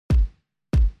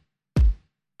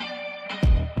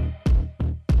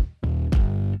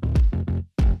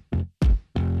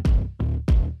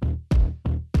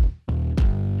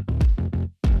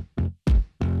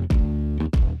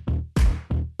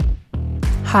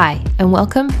Hi, and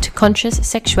welcome to Conscious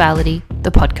Sexuality,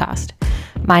 the podcast.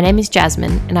 My name is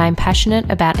Jasmine, and I am passionate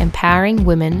about empowering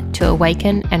women to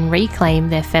awaken and reclaim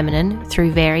their feminine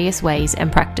through various ways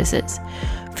and practices.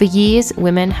 For years,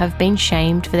 women have been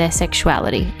shamed for their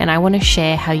sexuality, and I want to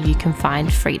share how you can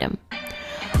find freedom.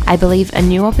 I believe a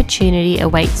new opportunity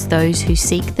awaits those who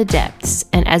seek the depths,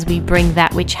 and as we bring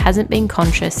that which hasn't been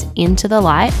conscious into the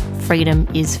light, freedom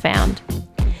is found.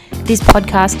 This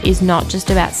podcast is not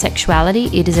just about sexuality,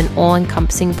 it is an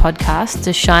all-encompassing podcast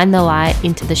to shine the light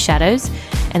into the shadows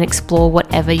and explore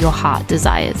whatever your heart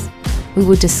desires. We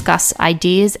will discuss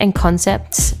ideas and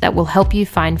concepts that will help you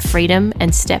find freedom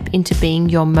and step into being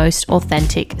your most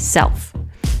authentic self.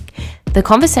 The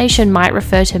conversation might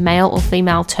refer to male or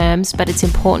female terms, but it's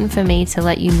important for me to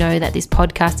let you know that this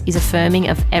podcast is affirming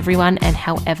of everyone and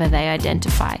however they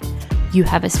identify. You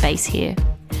have a space here.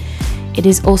 It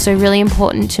is also really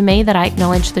important to me that I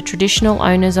acknowledge the traditional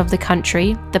owners of the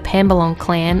country, the Pambalong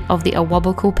clan of the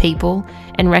Awabakal people,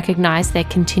 and recognise their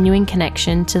continuing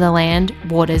connection to the land,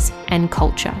 waters, and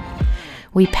culture.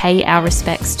 We pay our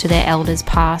respects to their elders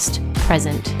past,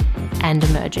 present, and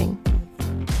emerging.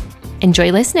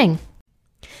 Enjoy listening.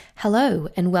 Hello,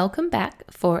 and welcome back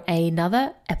for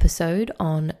another episode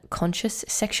on Conscious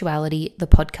Sexuality, the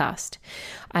podcast.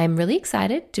 I am really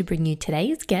excited to bring you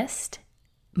today's guest,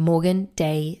 Morgan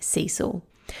Day Cecil.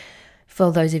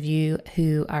 For those of you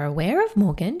who are aware of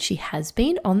Morgan, she has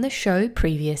been on the show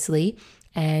previously,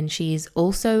 and she is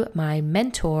also my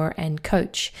mentor and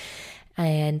coach.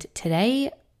 And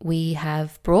today we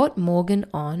have brought Morgan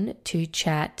on to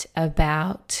chat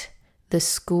about the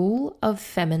School of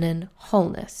Feminine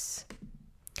Wholeness.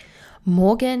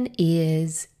 Morgan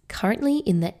is currently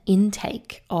in the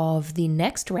intake of the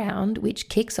next round, which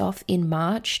kicks off in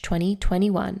March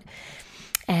 2021.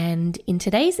 And in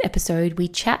today's episode, we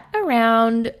chat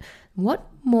around what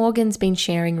Morgan's been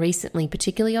sharing recently,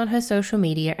 particularly on her social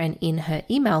media and in her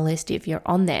email list, if you're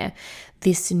on there,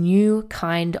 this new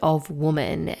kind of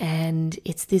woman. And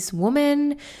it's this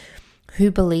woman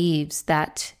who believes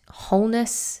that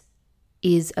wholeness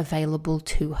is available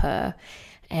to her,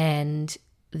 and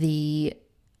the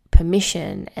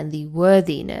permission and the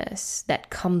worthiness that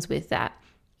comes with that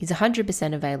is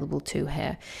 100% available to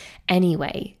her.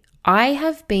 Anyway, I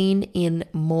have been in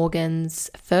Morgan's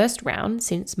first round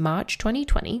since March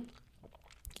 2020,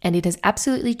 and it has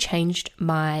absolutely changed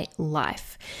my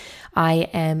life. I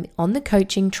am on the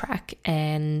coaching track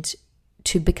and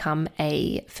to become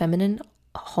a feminine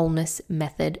wholeness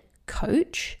method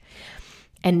coach.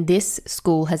 And this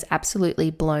school has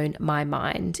absolutely blown my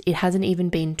mind. It hasn't even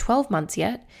been 12 months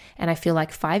yet, and I feel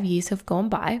like 5 years have gone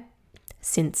by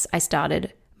since I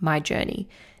started my journey.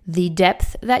 The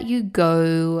depth that you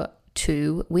go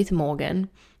to with Morgan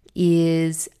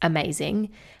is amazing,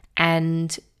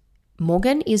 and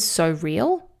Morgan is so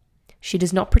real. She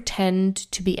does not pretend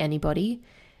to be anybody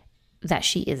that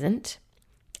she isn't.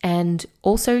 And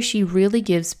also she really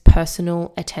gives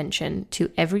personal attention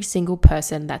to every single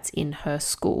person that's in her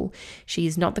school. She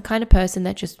is not the kind of person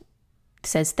that just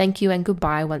says thank you and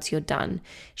goodbye once you're done.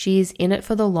 She is in it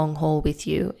for the long haul with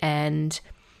you, and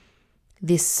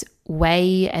this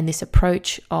way and this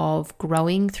approach of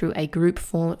growing through a group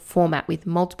format with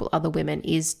multiple other women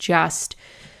is just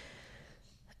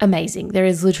amazing. There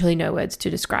is literally no words to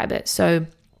describe it. So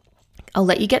I'll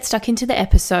let you get stuck into the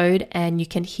episode and you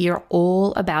can hear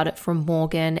all about it from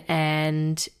Morgan.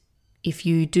 And if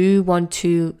you do want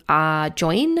to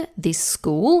join this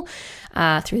school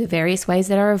through the various ways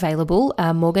that are available,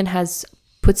 Morgan has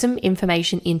put some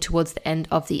information in towards the end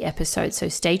of the episode. So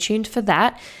stay tuned for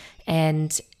that.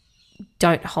 And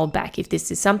don't hold back. If this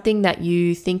is something that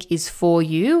you think is for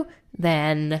you,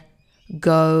 then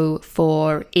go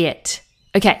for it.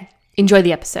 Okay, enjoy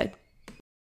the episode.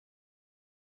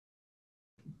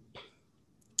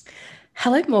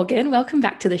 Hello, Morgan. Welcome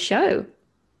back to the show.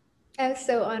 I'm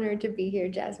so honored to be here,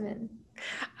 Jasmine.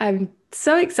 I'm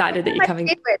so excited that you're coming.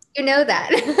 Favorites. You know that.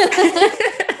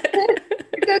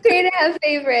 It's okay to have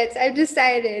favorites. I've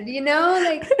decided,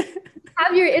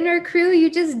 have your inner crew,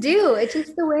 you just do. It's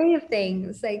just the way of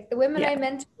things. Like the women I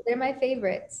mentor, they're my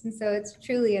favorites. And so it's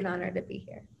truly an honor to be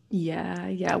here.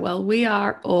 Yeah. Well, we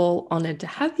are all honored to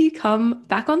have you come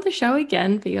back on the show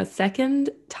again for your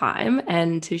second time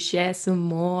and to share some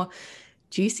more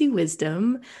juicy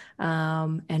wisdom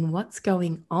and what's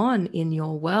going on in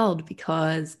your world,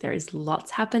 because there is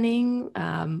lots happening.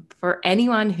 For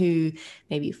anyone who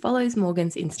maybe follows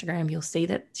Morgan's Instagram, you'll see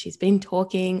that she's been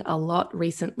talking a lot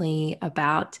recently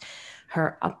about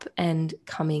her up and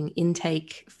coming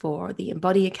intake for the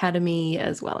Embody Academy,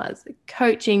 as well as the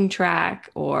coaching track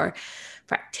or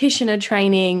practitioner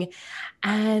training.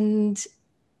 And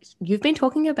you've been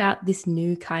talking about this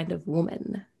new kind of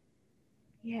woman.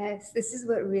 Yes, this is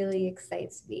what really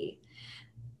excites me.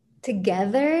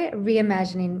 Together,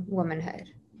 reimagining womanhood.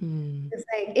 It's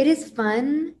like, it is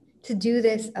fun to do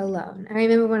this alone. I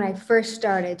remember when I first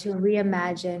started to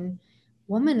reimagine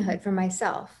womanhood for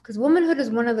myself, because womanhood is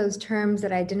one of those terms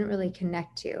that I didn't really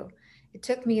connect to. It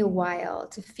took me a while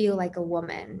to feel like a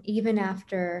woman, even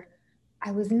after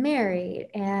I was married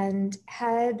and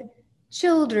had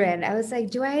children. I was like,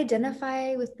 do I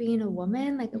identify with being a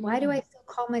woman? Like, why do I still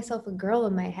call myself a girl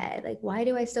in my head? Like, why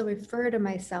do I still refer to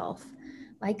myself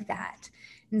like that?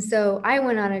 And so I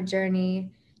went on a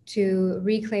journey to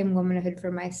reclaim womanhood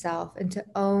for myself and to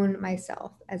own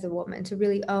myself as a woman, to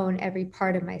really own every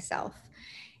part of myself,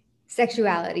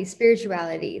 sexuality,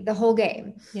 spirituality, the whole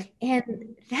game. Yeah.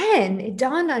 And then it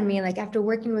dawned on me, like after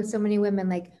working with so many women,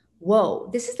 like, whoa,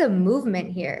 this is a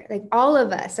movement here. Like all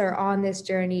of us are on this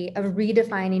journey of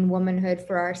redefining womanhood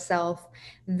for ourselves.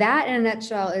 That in a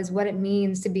nutshell is what it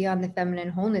means to be on the feminine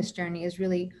wholeness journey, is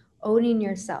really owning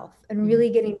yourself and really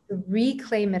getting to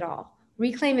reclaim it all.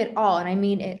 Reclaim it all. And I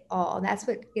mean it all. And that's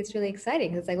what gets really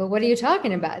exciting. It's like, well, what are you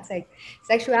talking about? It's like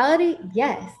sexuality,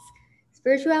 yes.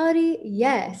 Spirituality,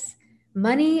 yes.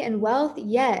 Money and wealth,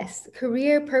 yes.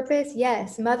 Career, purpose,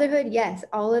 yes. Motherhood, yes.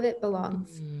 All of it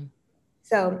belongs.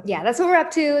 So yeah, that's what we're up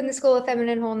to in the School of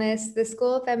Feminine Wholeness. The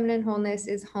School of Feminine Wholeness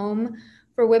is home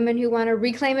for women who want to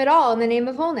reclaim it all in the name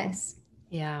of wholeness.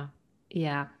 Yeah.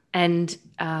 Yeah. And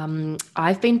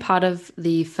I've been part of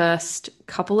the first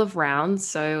couple of rounds.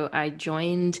 So I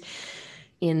joined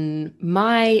in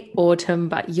my autumn,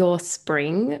 but your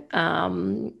spring,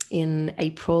 in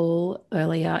April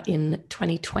earlier in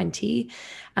 2020.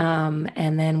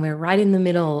 And then we're right in the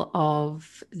middle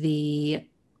of the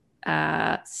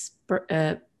I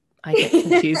get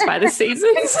confused by the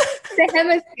seasons. The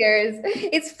hemispheres.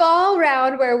 It's fall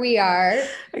round where we are.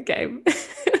 Okay.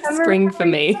 Spring for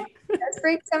me.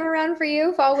 Spring, summer round for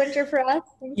you, fall, winter for us.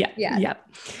 Yeah. Yeah.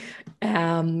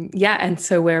 And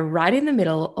so we're right in the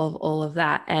middle of all of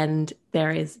that. And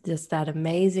there is just that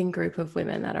amazing group of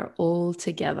women that are all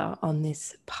together on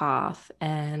this path.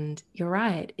 And you're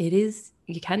right. It is,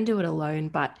 you can do it alone,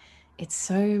 but it's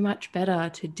so much better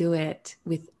to do it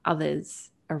with others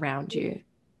around you.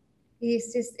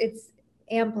 It's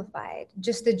amplified,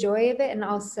 just the joy of it, and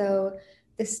also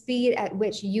the speed at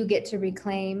which you get to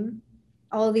reclaim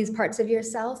all of these parts of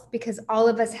yourself, because all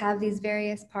of us have these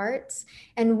various parts.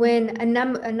 And when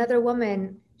another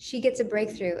woman, she gets a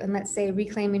breakthrough, and let's say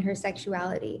reclaiming her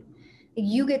sexuality,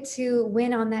 you get to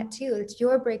win on that too. It's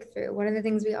your breakthrough. One of the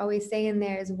things we always say in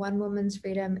there is one woman's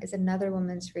freedom is another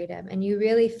woman's freedom. And you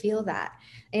really feel that.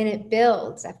 And it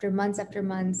builds after months.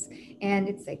 And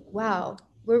it's like, wow,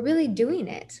 we're really doing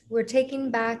it. We're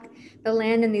taking back the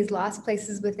land in these lost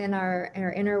places within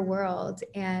our inner world.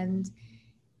 And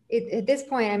at this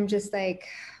point, I'm just like,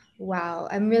 wow,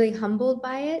 I'm really humbled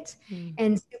by it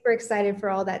and super excited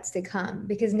for all that's to come,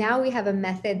 because now we have a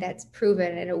method that's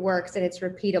proven and it works and it's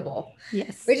repeatable.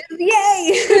 Yes. Which is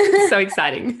yay. So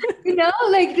exciting.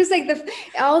 Like just like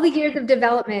all the years of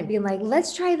development being like,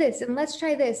 let's try this and let's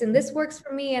try this. And this works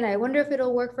for me. And I wonder if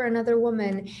it'll work for another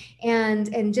woman.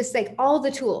 And just like all the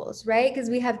tools, right? Because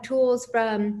we have tools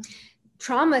from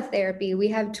trauma therapy. We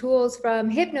have tools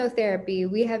from hypnotherapy.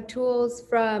 We have tools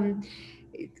from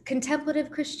contemplative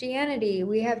Christianity.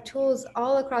 We have tools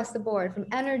all across the board, from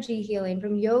energy healing,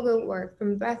 from yoga work,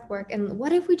 from breath work. And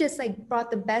what if we just like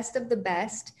brought the best of the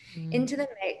best into the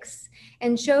mix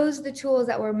and chose the tools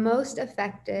that were most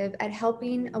effective at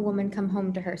helping a woman come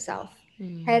home to herself,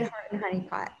 head, heart, and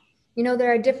honeypot.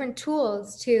 There are different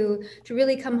tools to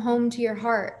really come home to your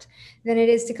heart than it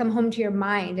is to come home to your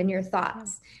mind and your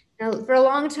thoughts. Now, for a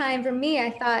long time, for me,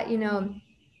 I thought,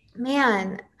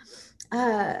 man,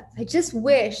 I just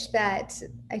wish that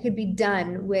I could be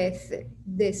done with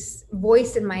this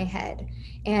voice in my head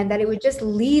and that it would just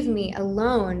leave me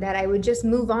alone, that I would just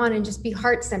move on and just be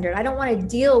heart-centered. I don't want to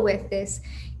deal with this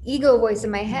ego voice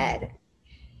in my head.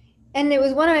 And it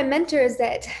was one of my mentors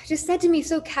that just said to me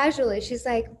so casually, she's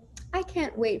like, I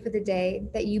can't wait for the day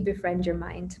that you befriend your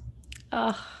mind.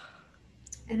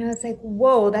 And I was like,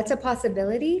 whoa, that's a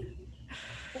possibility?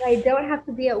 But I don't have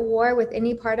to be at war with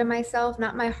any part of myself,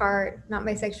 not my heart, not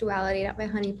my sexuality, not my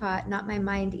honeypot, not my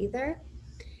mind either.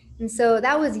 And so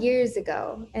that was years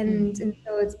ago. And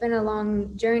so it's been a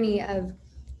long journey of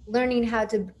learning how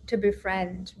to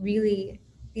befriend really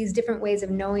these different ways of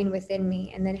knowing within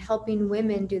me, and then helping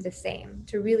women do the same,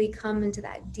 to really come into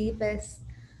that deepest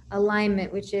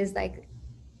alignment, which is like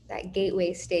that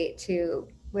gateway state to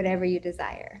whatever you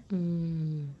desire.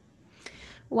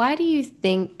 Why do you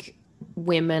think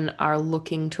women are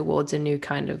looking towards a new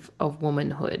kind of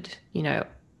womanhood. You know,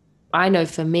 I know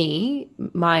for me,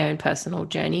 my own personal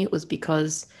journey, it was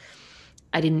because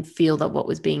I didn't feel that what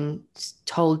was being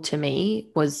told to me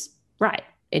was right.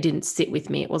 It didn't sit with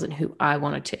me. It wasn't who I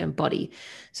wanted to embody.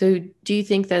 So, do you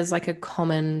think there's like a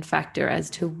common factor as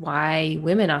to why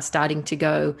women are starting to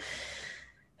go,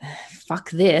 fuck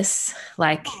this?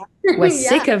 Like, we're Yeah.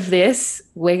 sick of this.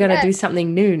 We're going to Yes. do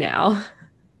something new now.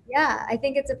 Yeah, I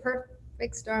think it's a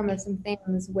perfect storm of some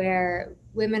things where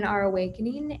women are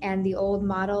awakening and the old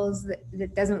models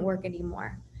that doesn't work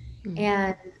anymore.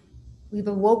 And we've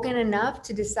awoken enough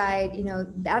to decide, you know,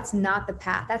 that's not the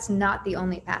path. That's not the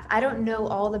only path. I don't know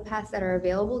all the paths that are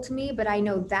available to me, but I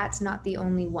know that's not the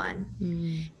only one.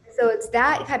 So it's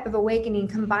that type of awakening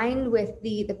combined with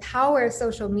the power of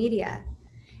social media.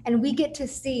 And we get to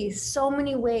see so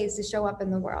many ways to show up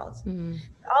in the world.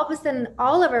 All of a sudden,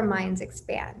 all of our minds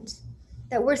expand.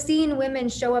 That we're seeing women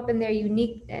show up in their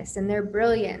uniqueness and their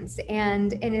brilliance,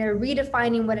 and they're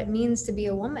redefining what it means to be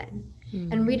a woman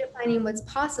and redefining what's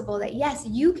possible. That yes,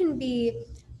 you can be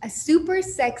a super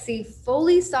sexy,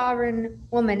 fully sovereign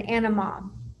woman and a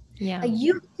mom. Yeah. Like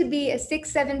you could be a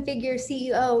 6-7 figure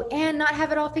CEO and not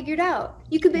have it all figured out.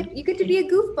 You get to be a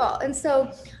goofball. And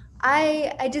so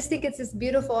I just think it's this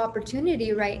beautiful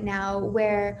opportunity right now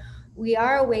where we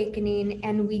are awakening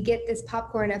and we get this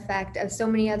popcorn effect of so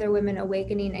many other women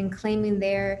awakening and claiming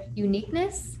their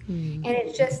uniqueness. And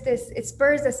it's just this, it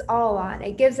spurs us all on.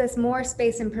 It gives us more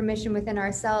space and permission within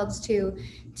ourselves to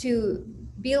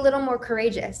be a little more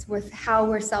courageous with how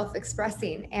we're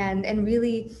self-expressing and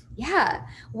really, yeah,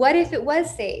 what if it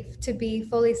was safe to be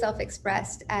fully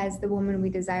self-expressed as the woman we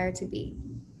desire to be?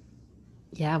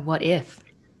 Yeah. What if?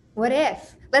 What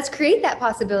if? Let's create that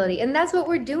possibility. And that's what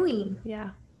we're doing.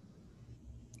 Yeah.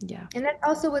 Yeah. And that's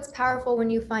also what's powerful when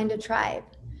you find a tribe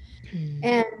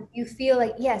and you feel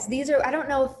like, yes, these are, I don't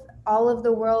know if all of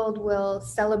the world will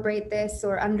celebrate this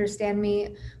or understand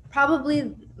me.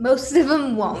 Probably most of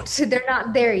them won't. They're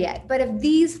not there yet. But if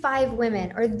these 5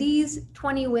 women or these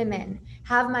 20 women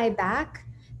have my back,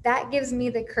 that gives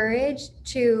me the courage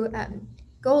to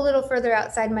go a little further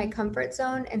outside my comfort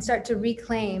zone and start to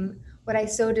reclaim what I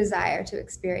so desire to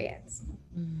experience.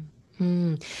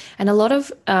 And a lot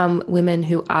of women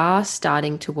who are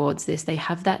starting towards this, they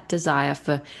have that desire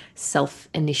for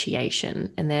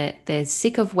self-initiation, and they're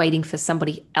sick of waiting for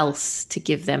somebody else to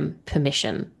give them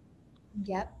permission.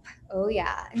 Yep. Oh,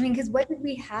 yeah. I mean, because what did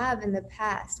we have in the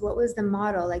past? What was the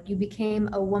model? Like you became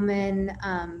a woman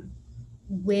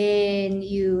when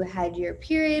you had your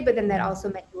period, but then that also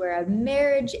meant you were of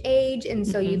marriage age. And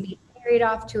so you'd be married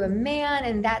off to a man,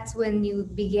 and that's when you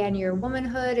began your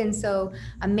womanhood. And so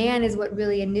a man is what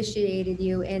really initiated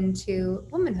you into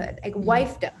womanhood. Like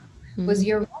wifedom was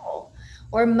your role,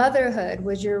 or motherhood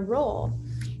was your role.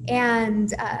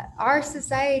 And our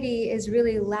society is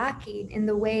really lacking in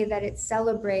the way that it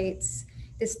celebrates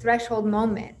this threshold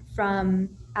moment from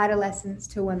adolescence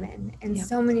to women. And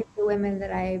so many of the women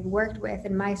that I've worked with,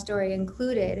 and my story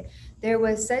included, there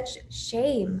was such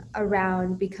shame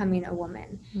around becoming a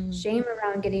woman, shame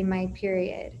around getting my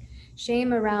period,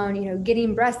 shame around, you know,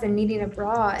 getting breasts and needing a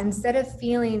bra. Instead of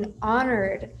feeling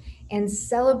honored and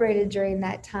celebrated during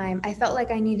that time, I felt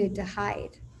like I needed to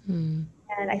hide.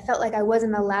 And I felt like I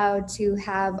wasn't allowed to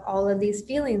have all of these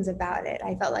feelings about it.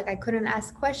 I felt like I couldn't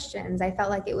ask questions. I felt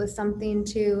like it was something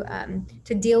to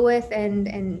deal with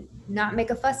and not make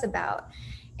a fuss about.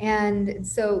 And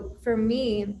so for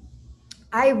me,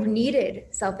 I needed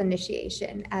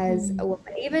self-initiation as a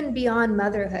woman, even beyond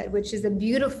motherhood, which is a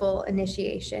beautiful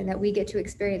initiation that we get to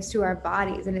experience through our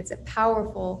bodies. And it's a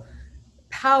powerful,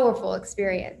 powerful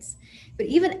experience. But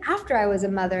even after I was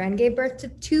a mother and gave birth to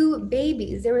 2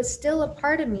 babies, there was still a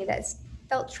part of me that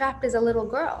felt trapped as a little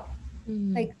girl,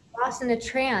 like lost in a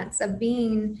trance of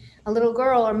being a little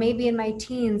girl or maybe in my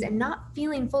teens and not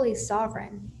feeling fully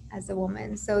sovereign as a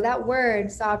woman. So that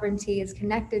word sovereignty is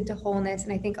connected to wholeness.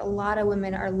 And I think a lot of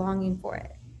women are longing for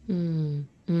it.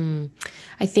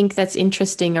 I think that's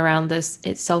interesting around this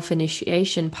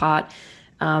self-initiation part,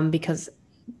 because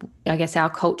I guess our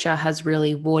culture has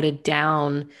really watered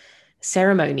down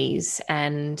ceremonies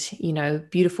and, you know,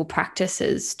 beautiful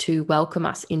practices to welcome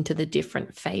us into the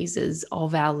different phases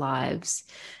of our lives.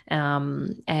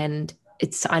 And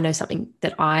it's, I know, something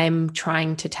that I'm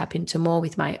trying to tap into more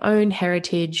with my own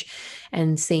heritage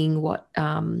and seeing what,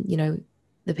 you know,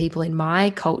 the people in my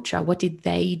culture, what did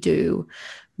they do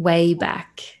way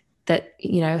back that,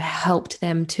 you know, helped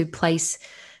them to place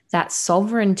that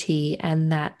sovereignty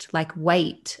and that like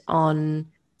weight on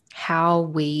how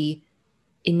we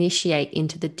initiate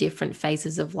into the different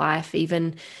phases of life.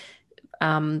 Even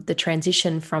the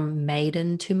transition from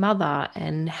maiden to mother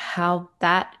and how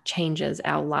that changes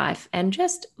our life. And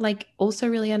just like also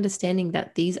really understanding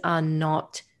that these are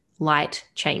not light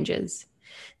changes.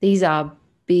 These are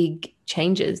big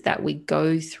changes that we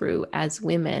go through as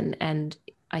women. And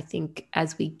I think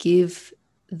as we give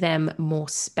them more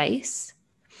space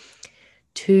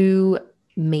to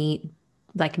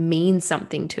mean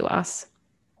something to us,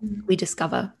 we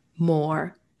discover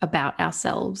more about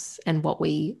ourselves and what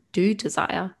we do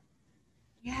desire.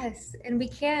 Yes, and we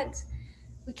can't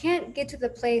get to the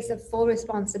place of full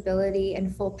responsibility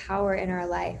and full power in our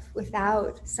life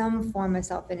without some form of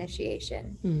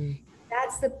self-initiation.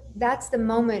 That's the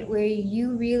moment where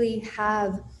you really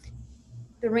have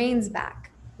the reins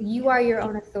back. You are your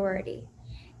own authority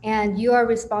and you are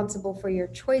responsible for your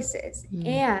choices,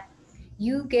 and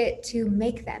you get to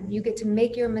make them. You get to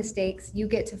make your mistakes. You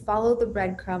get to follow the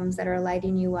breadcrumbs that are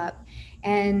lighting you up.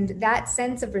 And that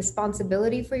sense of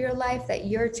responsibility for your life, that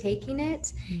you're taking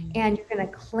it and you're going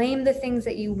to claim the things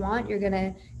that you want, you're going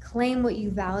to claim what you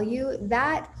value,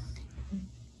 that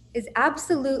is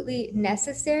absolutely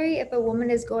necessary if a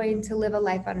woman is going to live a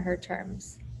life on her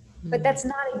terms. But that's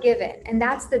not a given. And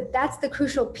that's the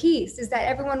crucial piece, is that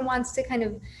everyone wants to kind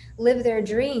of live their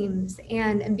dreams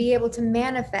and be able to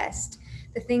manifest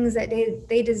the things that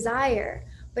they desire.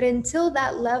 But until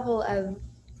that level of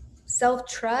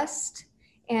self-trust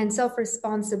and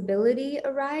self-responsibility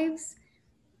arrives,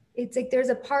 it's like there's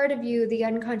a part of you, the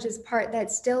unconscious part,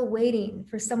 that's still waiting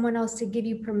for someone else to give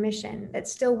you permission,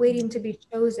 that's still waiting to be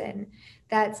chosen,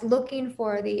 that's looking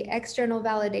for the external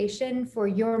validation for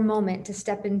your moment to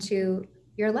step into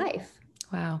your life.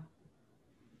 Wow.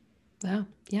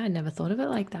 Yeah, I never thought of it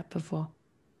like that before.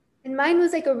 And mine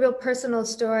was like a real personal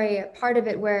story, a part of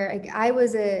it where I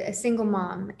was a single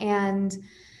mom, and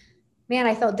man,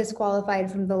 I felt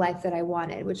disqualified from the life that I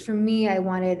wanted, which for me, I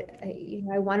wanted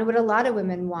what a lot of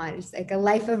women want. It's like a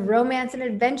life of romance and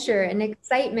adventure and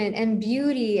excitement and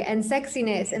beauty and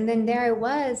sexiness. And then there I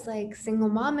was, like single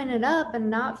momming it up and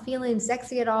not feeling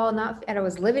sexy at all. And I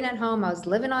was living at home. I was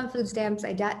living on food stamps.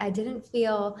 I didn't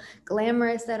feel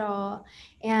glamorous at all.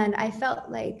 And I felt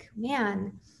like,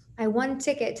 man, my one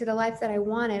ticket to the life that I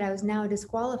wanted, I was now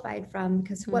disqualified from,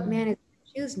 because what man is going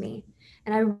to choose me?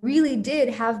 And I really did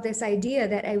have this idea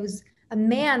that I was a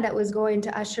man that was going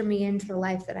to usher me into the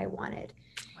life that I wanted.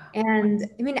 Wow. And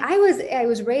I mean, I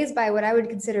was raised by what I would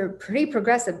consider pretty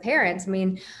progressive parents. I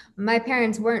mean, my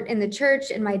parents weren't in the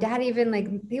church, and my dad even,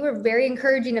 like, they were very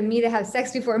encouraging of me to have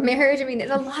sex before marriage. I mean,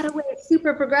 in a lot of ways,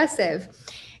 super progressive,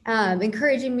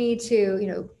 encouraging me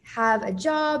to, have a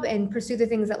job and pursue the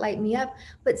things that light me up.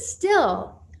 But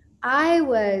still, I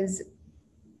was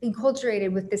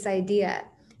enculturated with this idea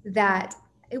that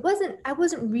I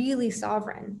wasn't really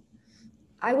sovereign.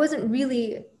 I wasn't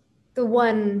really the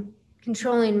one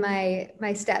controlling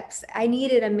my steps. I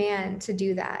needed a man to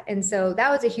do that. And so that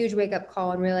was a huge wake-up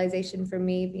call and realization for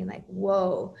me, being like,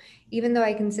 whoa, even though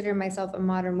I consider myself a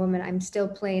modern woman, I'm still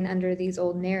playing under these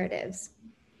old narratives.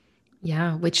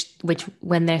 Yeah, which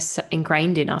when they're so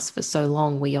ingrained in us for so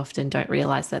long, we often don't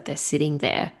realize that they're sitting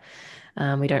there.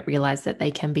 We don't realize that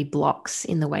they can be blocks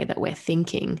in the way that we're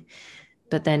thinking.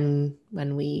 But then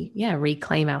when we,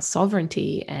 reclaim our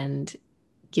sovereignty and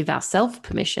give ourselves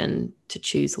permission to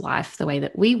choose life the way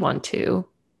that we want to.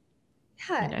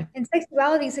 Yeah. And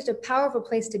sexuality is such a powerful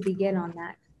place to begin on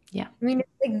that. Yeah. I mean, it's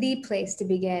like the place to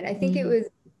begin. I think it was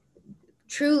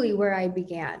truly where I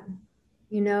began,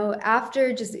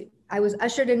 after I was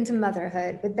ushered into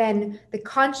motherhood, but then the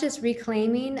conscious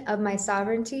reclaiming of my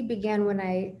sovereignty began when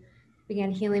I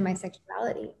began healing my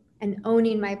sexuality and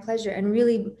owning my pleasure and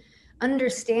really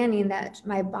understanding that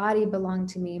my body belonged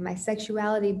to me, my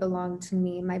sexuality belonged to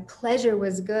me, my pleasure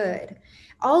was good.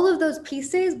 All of those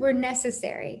pieces were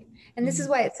necessary. And this is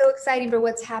why it's so exciting for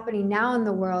what's happening now in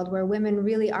the world, where women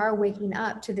really are waking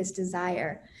up to this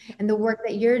desire, and the work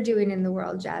that you're doing in the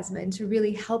world, Jasmine, to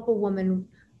really help a woman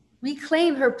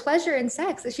reclaim her pleasure in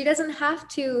sex. She doesn't have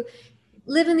to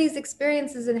live in these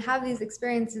experiences and have these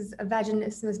experiences of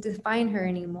vaginismus define her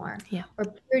anymore, or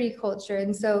purity culture.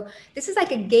 And so this is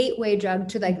like a gateway drug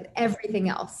to like everything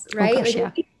else, right? Oh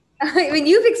gosh, I mean,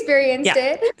 you've experienced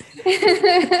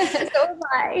it. So have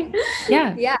I.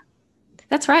 Yeah.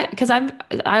 That's right. Because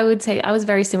I would say I was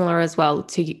very similar as well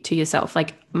to yourself.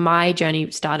 Like, my journey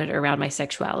started around my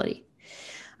sexuality.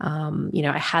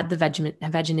 I had the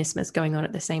vaginismus going on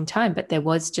at the same time, but there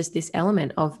was just this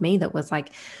element of me that was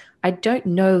like, I don't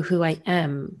know who I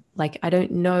am. Like, I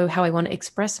don't know how I want to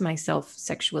express myself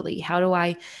sexually. How do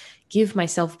I give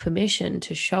myself permission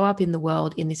to show up in the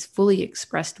world in this fully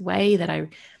expressed way that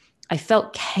I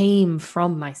felt came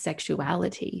from my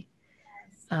sexuality?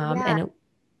 And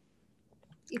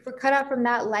if we're cut out from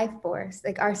that life force,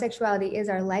 like our sexuality is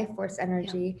our life force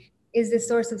energy, is the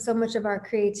source of so much of our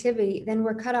creativity, then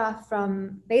we're cut off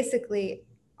from basically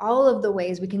all of the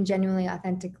ways we can genuinely,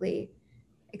 authentically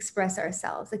express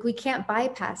ourselves. Like we can't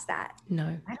bypass that. No.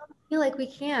 I don't feel like we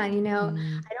can, you know.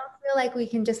 I don't feel like we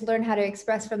can just learn how to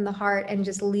express from the heart and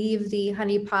just leave the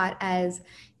honeypot as,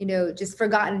 you know, just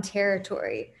forgotten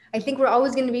territory. I think we're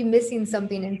always going to be missing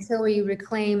something until we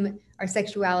reclaim our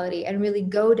sexuality and really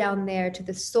go down there to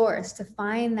the source to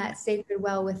find that sacred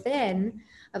well within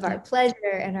of our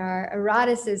pleasure and our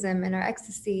eroticism and our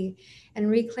ecstasy, and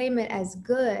reclaim it as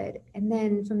good. And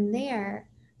then from there,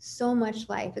 so much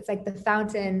life. It's like the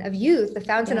fountain of youth, the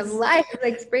fountain of life,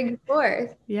 like springs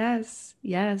forth. Yes.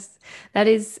 That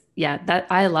is, that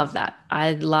I love that.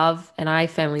 I love, and I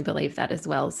firmly believe that as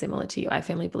well, similar to you. I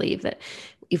firmly believe that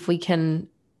if we can,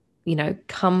 you know,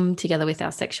 come together with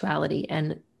our sexuality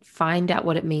and find out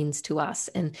what it means to us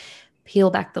and peel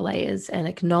back the layers and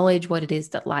acknowledge what it is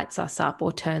that lights us up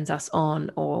or turns us on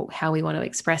or how we want to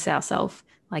express ourselves.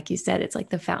 Like you said, it's like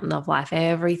the fountain of life.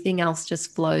 Everything else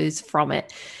just flows from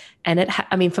it. And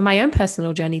I mean, for my own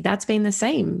personal journey, that's been the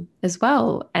same as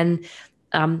well. And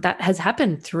that has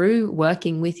happened through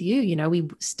working with you. You know, we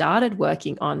started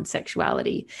working on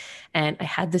sexuality and I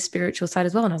had the spiritual side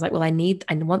as well. And I was like, well, I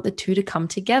want the two to come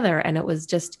together. And it was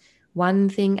just one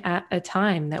thing at a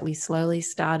time that we slowly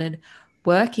started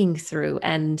working through.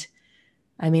 And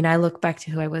I mean, I look back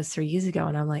to who I was 3 years ago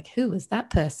and I'm like, who was that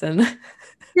person?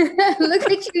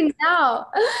 Look at you now.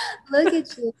 Look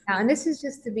at you now. And this is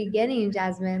just the beginning,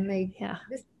 Jasmine. Like,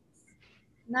 this is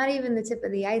not even the tip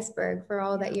of the iceberg for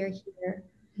all that you're here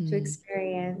to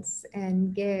experience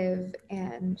and give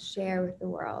and share with the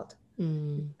world.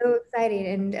 So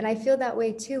exciting. And I feel that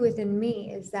way too within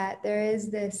me, is that there is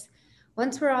this,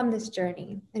 once we're on this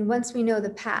journey and once we know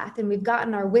the path and we've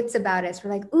gotten our wits about us, we're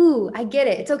like, ooh, I get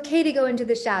it. It's okay to go into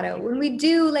the shadow. When we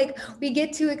do, like, we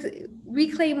get to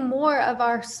reclaim more of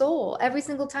our soul every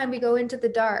single time we go into the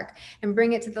dark and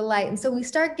bring it to the light. And so we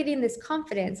start getting this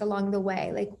confidence along the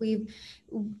way. Like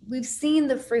we've seen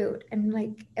the fruit and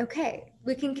like, okay,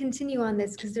 we can continue on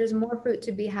this because there's more fruit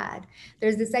to be had.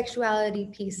 There's the sexuality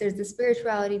piece, there's the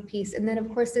spirituality piece. And then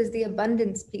of course there's the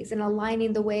abundance piece and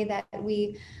aligning the way that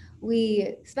we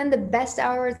spend the best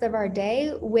hours of our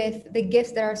day with the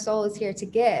gifts that our soul is here to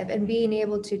give, and being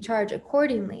able to charge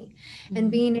accordingly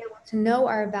and being able to know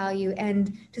our value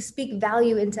and to speak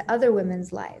value into other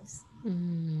women's lives.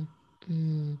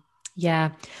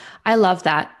 Yeah, I love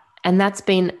that. And that's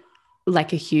been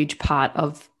like a huge part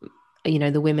of, you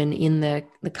know, the women in the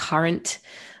current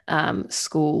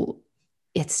school.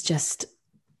 It's just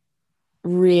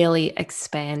really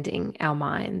expanding our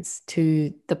minds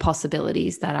to the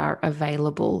possibilities that are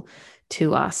available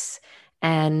to us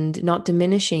and not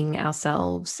diminishing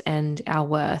ourselves and our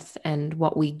worth and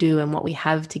what we do and what we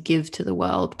have to give to the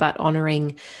world, but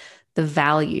honoring the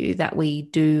value that we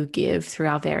do give through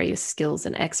our various skills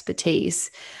and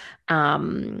expertise.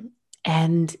 And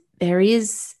there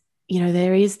is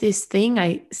this thing,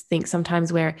 I think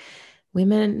sometimes, where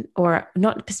women, or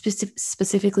not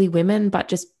specifically women, but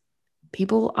just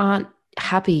people aren't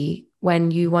happy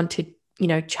when you want to, you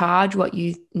know, charge what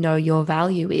you know your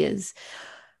value is.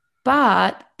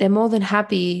 But they're more than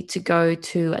happy to go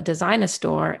to a designer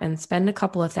store and spend a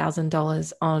couple of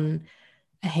 $1,000s on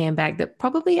a handbag that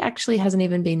probably actually hasn't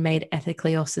even been made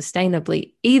ethically or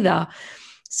sustainably either.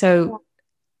 So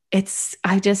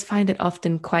I just find it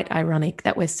often quite ironic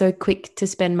that we're so quick to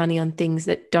spend money on things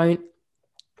that don't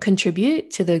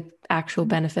contribute to the actual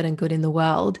benefit and good in the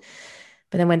world.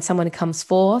 But then when someone comes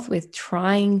forth with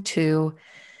trying to,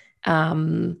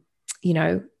 you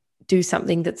know, do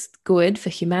something that's good for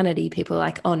humanity, people are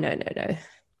like, oh, no,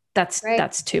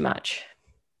 that's too much.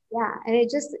 Yeah. And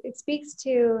it speaks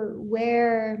to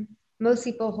where most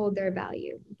people hold their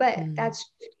value, but that's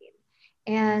shifting.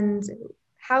 And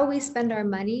how we spend our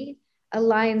money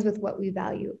aligns with what we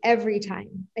value every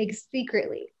time, like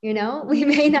secretly, you know, we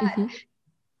may not,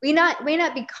 we may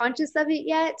not be conscious of it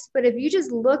yet, but if you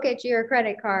just look at your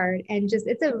credit card and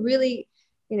it's a really,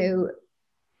 you know,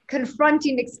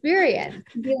 confronting experience.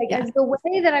 Be like, is the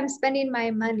way that I'm spending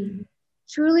my money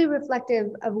truly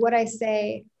reflective of what I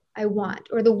say I want,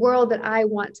 or the world that I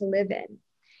want to live in?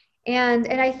 And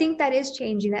I think that is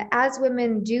changing, that as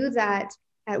women do that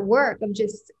at work of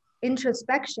just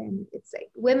introspection, it's like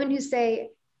women who say,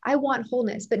 I want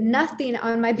wholeness, but nothing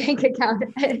on my bank account,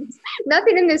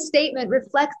 nothing in this statement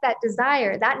reflects that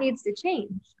desire. That needs to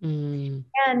change. And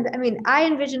I mean, I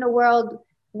envision a world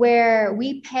where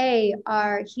we pay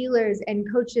our healers and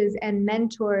coaches and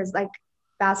mentors like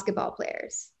basketball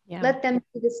players. Let them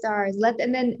see the stars.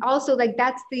 And then also like,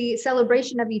 that's the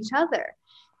celebration of each other,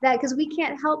 that because we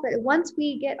can't help it. Once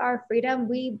we get our freedom,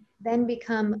 we then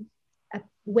become a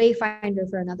wayfinder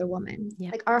for another woman.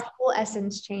 Like our whole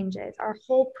essence changes. Our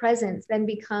whole presence then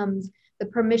becomes the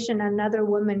permission another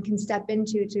woman can step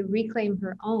into to reclaim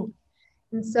her own.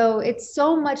 And so it's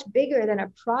so much bigger than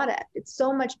a product. It's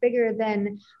so much bigger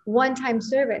than one-time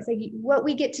service. Like what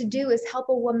we get to do is help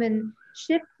a woman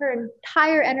shift her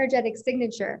entire energetic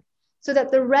signature so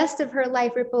that the rest of her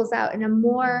life ripples out in a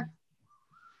more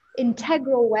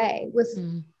integral way with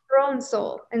her own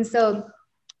soul. And so,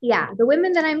 yeah, the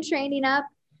women that I'm training up,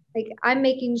 like I'm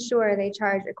making sure they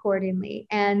charge accordingly.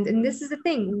 And this is the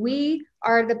thing, we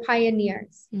are the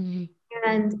pioneers.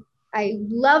 And I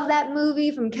love that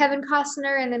movie from Kevin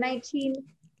Costner in the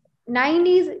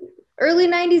 1990s, early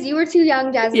 90s. You were too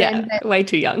young, Jasmine. Yeah, way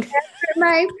too young.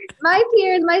 My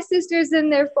peers, my sisters in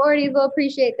their 40s will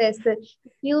appreciate this. The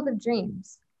Field of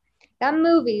Dreams. That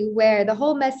movie where the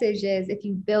whole message is, if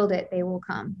you build it, they will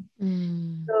come.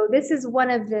 So this is one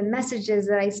of the messages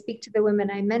that I speak to the women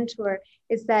I mentor,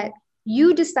 is that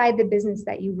you decide the business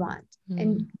that you want.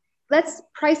 And let's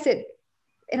price it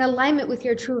in alignment with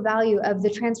your true value of the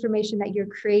transformation that you're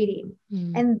creating.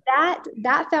 And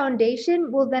that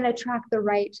foundation will then attract the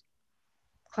right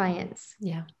clients,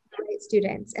 the right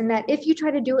students. And that if you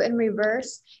try to do it in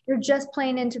reverse, you're just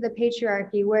playing into the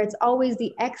patriarchy where it's always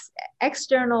the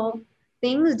external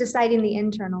things deciding the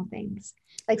internal things.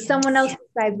 Like someone else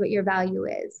decides what your value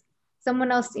is.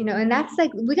 Someone else, and that's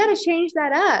like, we got to change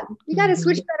that up. We got to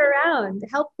switch that around to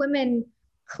help women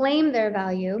claim their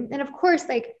value. And of course,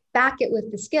 like, back it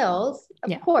with the skills,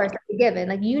 of course, given,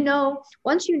 like,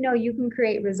 once you can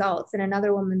create results in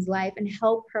another woman's life and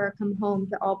help her come home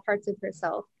to all parts of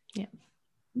herself.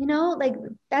 Like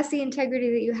that's the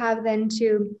integrity that you have then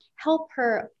to help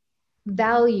her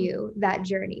value that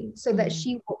journey so that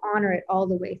she will honor it all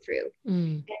the way through.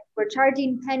 And if we're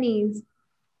charging pennies,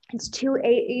 it's too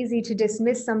easy to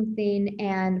dismiss something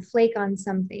and flake on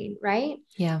something, right?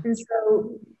 And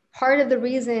so part of the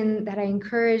reason that I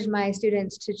encourage my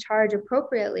students to charge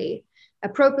appropriately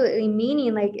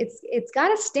meaning like it's got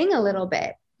to sting a little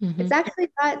bit. It's actually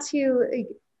got to like,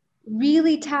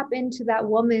 really tap into that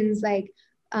woman's like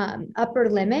upper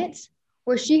limit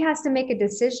where she has to make a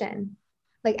decision.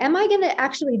 Like, am I going to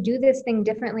actually do this thing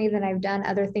differently than I've done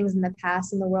other things in the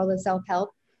past in the world of self-help?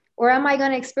 Or am I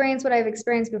going to experience what I've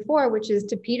experienced before, which is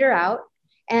to peter out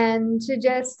and to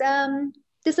just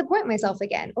disappoint myself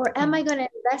again? Or am I going to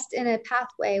invest in a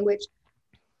pathway which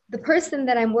the person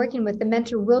that I'm working with, the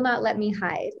mentor, will not let me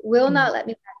hide, will not let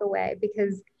me back away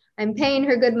because I'm paying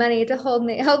her good money to hold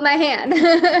my hand.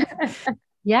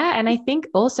 And I think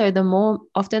also the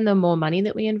more money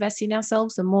that we invest in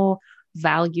ourselves, the more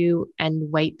value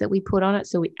and weight that we put on it.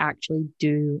 So we actually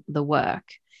do the work.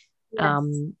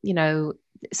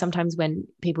 Sometimes when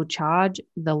people charge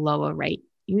the lower rate,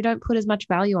 you don't put as much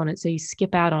value on it. So you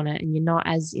skip out on it and you're not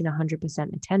as in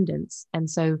 100% attendance. And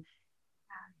so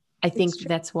I think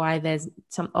that's why there's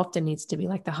often needs to be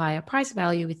like the higher price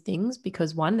value with things,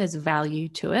 because one, there's value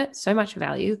to it, so much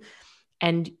value.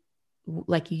 And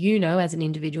like, as an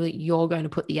individual, you're going to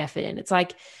put the effort in. It's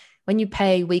like when you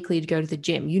pay weekly to go to the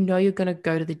gym, you're going to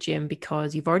go to the gym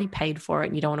because you've already paid for it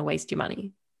and you don't want to waste your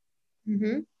money.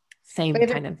 Same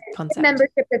kind of concept.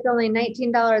 Membership that's only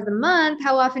 $19 a month,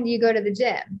 how often do you go to the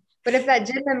gym? But if that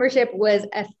gym membership was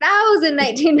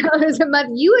 $1,019 a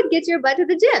month, you would get your butt to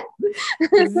the gym.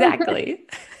 Exactly.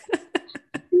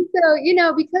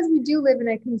 So, because we do live in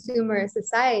a consumer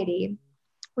society,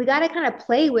 we got to kind of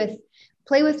play with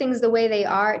things the way they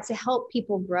are to help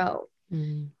people grow.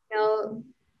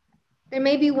 There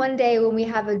may be one day when we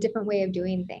have a different way of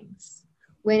doing things,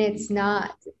 when it's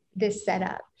not this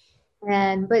setup.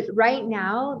 But right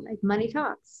now, like, money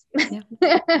talks. And you're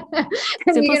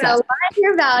going to align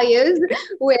your values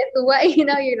with what, you're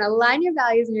going to align your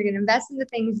values and you're going to invest in the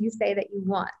things you say that you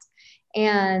want.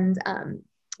 And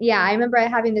I remember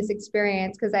having this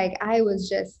experience because I was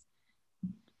just,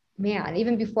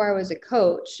 even before I was a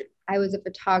coach, I was a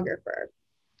photographer.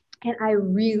 And I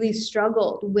really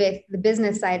struggled with the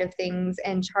business side of things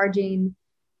and charging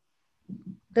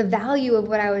the value of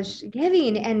what I was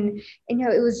giving. And,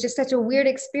 it was just such a weird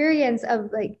experience of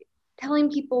like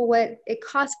telling people what it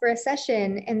costs for a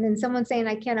session. And then someone saying,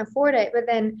 I can't afford it. But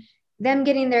then them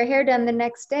getting their hair done the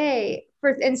next day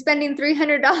and spending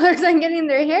 $300 on getting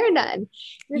their hair done.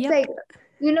 It's like,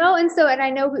 and I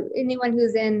know anyone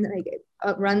who's in like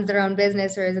runs their own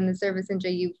business or is in the service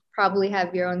industry, you probably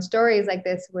have your own stories like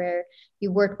this where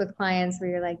you worked with clients where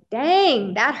you're like,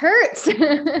 dang, that hurts.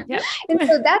 And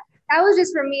so that was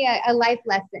just for me a life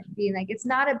lesson, being like, it's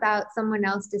not about someone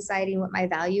else deciding what my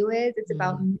value is. It's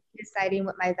about me deciding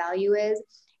what my value is,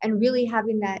 and really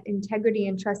having that integrity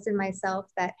and trust in myself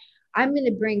that I'm going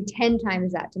to bring 10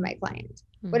 times that to my client.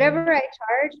 Whatever I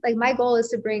charge, like my goal is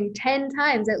to bring 10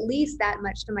 times at least that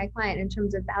much to my client in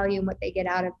terms of value and what they get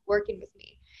out of working with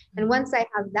me. And once I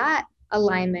have that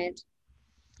alignment,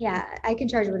 yeah, I can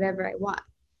charge whatever I want.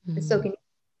 And so can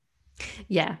you.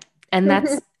 Yeah. And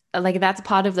that's like, that's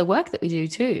part of the work that we do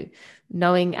too.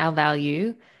 Knowing our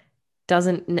value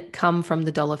doesn't come from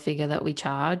the dollar figure that we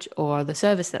charge or the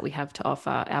service that we have to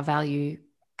offer. Our value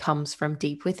comes from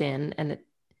deep within, and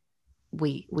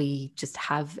we just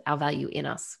have our value in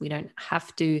us. We don't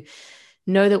have to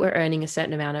know that we're earning a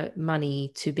certain amount of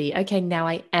money to be, okay, now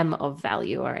I am of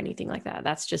value or anything like that.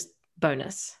 That's just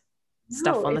bonus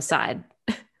stuff on the side.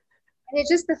 And it's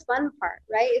just the fun part,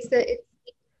 right?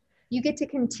 You get to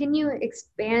continue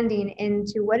expanding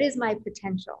into what is my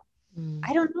potential.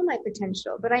 I don't know my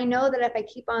potential, but I know that if I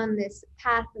keep on this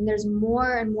path, and there's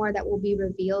more and more that will be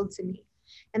revealed to me,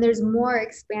 and there's more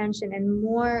expansion and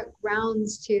more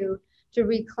grounds to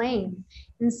reclaim.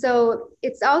 And so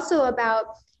it's also about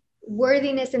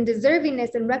worthiness and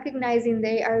deservingness, and recognizing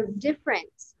they are different.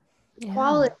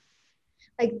 Quality,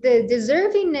 like the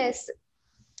deservingness,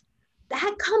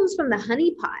 that comes from the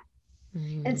honeypot.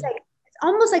 And it's like, it's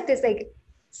almost like this like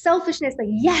selfishness, like,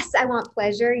 yes, I want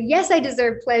pleasure, yes, I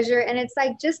deserve pleasure. And it's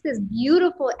like just this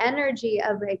beautiful energy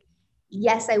of like,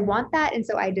 yes, I want that, and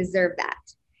so I deserve that.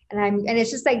 And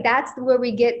it's just like, that's where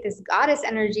we get this goddess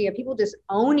energy of people just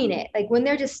owning it, like when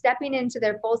they're just stepping into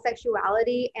their full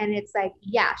sexuality. And it's like,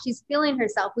 yeah, she's feeling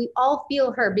herself, we all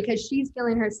feel her because she's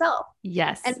feeling herself.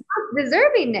 Yes. And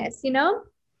deservingness, you know.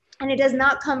 And it does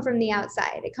not come from the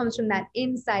outside, it comes from that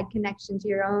inside connection to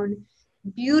your own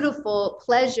beautiful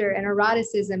pleasure and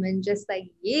eroticism, and just like,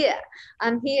 yeah,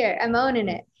 I'm here, I'm owning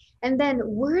it. And then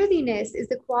worthiness is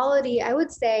the quality, I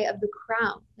would say, of the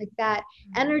crown, like that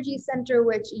energy center,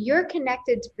 which you're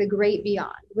connected to the great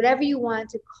beyond, whatever you want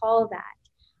to call that.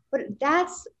 But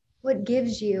that's what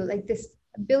gives you like this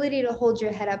ability to hold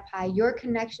your head up high, your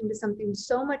connection to something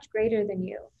so much greater than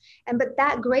you. But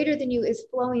that greater than you is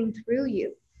flowing through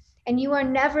you. And you are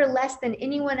never less than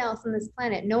anyone else on this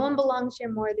planet. No one belongs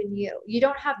here more than you. You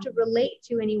don't have to relate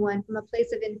to anyone from a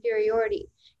place of inferiority,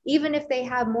 even if they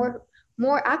have more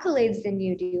accolades than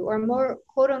you do, or more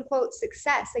quote unquote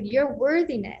success. Like your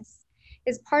worthiness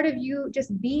is part of you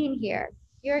just being here.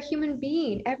 You're a human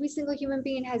being. Every single human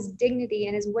being has dignity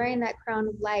and is wearing that crown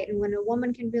of light. And when a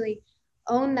woman can really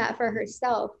own that for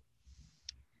herself,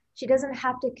 she doesn't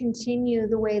have to continue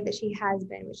the way that she has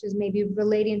been, which is maybe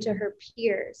relating to her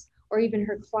peers or even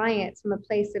her clients from a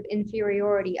place of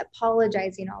inferiority,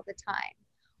 apologizing all the time,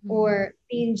 or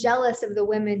being jealous of the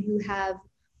women who have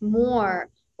more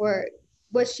or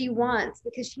what she wants,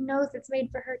 because she knows it's made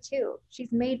for her too.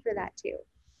 She's made for that too.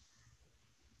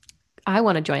 I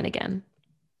want to join again.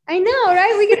 I know,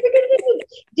 right? We get to continue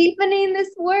deepening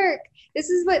this work. This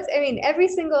is what, I mean, every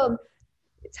single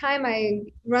time I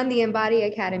run the Embody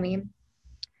Academy,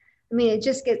 I mean, it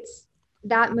just gets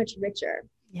that much richer.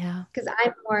 Yeah. Because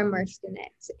I'm more immersed in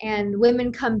it, and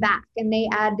women come back and they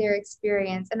add their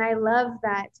experience. And I love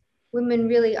that women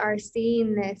really are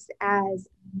seeing this as,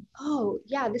 oh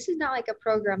yeah, this is not like a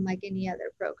program like any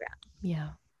other program. Yeah.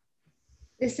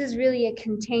 This is really a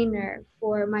container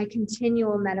for my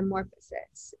continual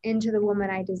metamorphosis into the woman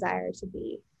I desire to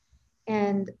be.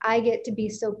 And I get to be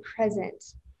so present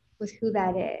with who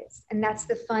that is. And that's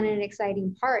the fun and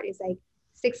exciting part, is like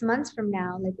 6 months from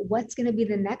now, like what's going to be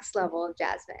the next level of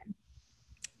Jasmine?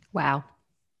 Wow.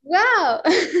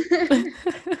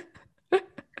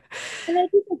 And I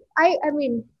think I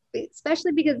mean,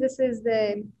 especially because this is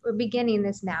we're beginning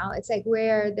this now. It's like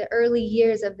we're the early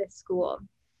years of this school,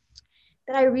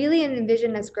 that I really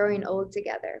envision us growing old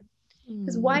together.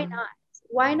 Because why not?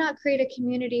 Why not create a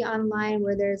community online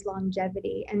where there's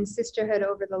longevity and sisterhood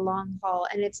over the long haul?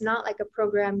 And it's not like a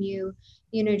program you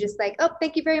know, just like, oh,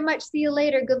 thank you very much, see you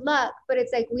later, good luck. But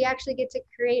it's like we actually get to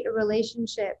create a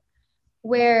relationship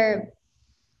where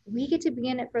we get to be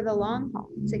in it for the long haul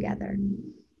together.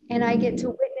 And I get to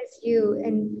witness you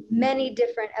in many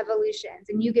different evolutions,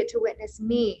 and you get to witness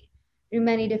me through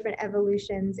many different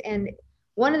evolutions. And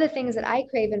one of the things that I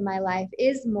crave in my life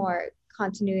is more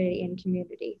continuity and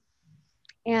community.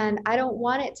 And I don't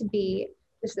want it to be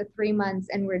just the 3 months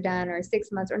and we're done, or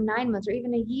 6 months or 9 months or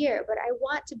even a year, but I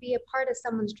want to be a part of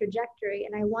someone's trajectory,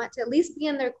 and I want to at least be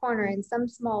in their corner in some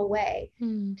small way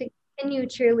to continue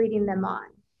cheerleading them on.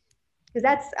 Because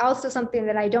that's also something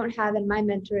that I don't have in my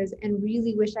mentors and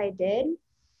really wish I did,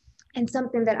 and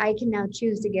something that I can now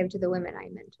choose to give to the women I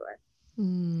mentor.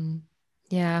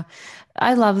 Yeah.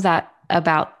 I love that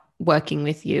about working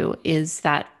with you, is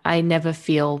that I never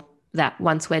feel that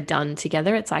once we're done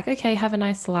together, it's like, okay, have a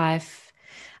nice life.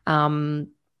 Um,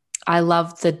 I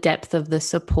love the depth of the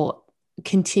support,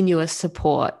 continuous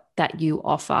support that you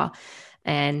offer.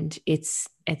 And it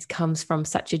comes from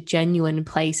such a genuine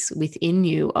place within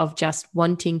you of just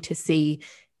wanting to see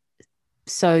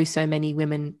so many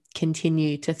women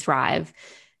continue to thrive,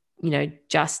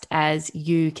 just as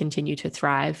you continue to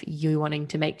thrive, you wanting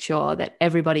to make sure that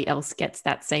everybody else gets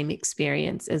that same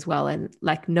experience as well. And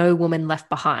like no woman left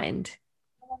behind.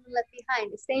 No woman left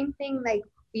behind. The same thing, like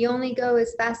we only go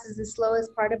as fast as the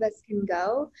slowest part of us can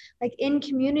go. Like in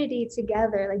community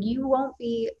together, like you won't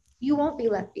be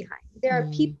left behind. There are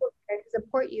people there to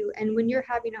support you. And when you're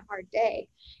having a hard day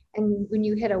and when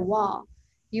you hit a wall,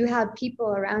 you have people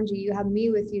around you. You have me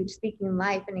with you speaking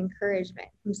life and encouragement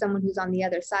from someone who's on the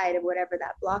other side of whatever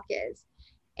that block is.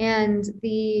 And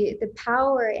the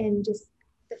power in just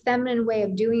the feminine way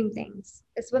of doing things.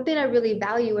 It's one thing I really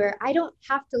value, where I don't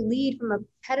have to lead from a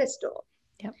pedestal.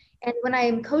 Yep. And when I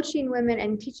am coaching women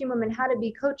and teaching women how to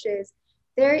be coaches,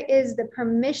 there is the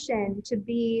permission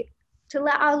to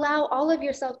allow all of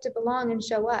yourself to belong and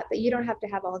show up, that you don't have to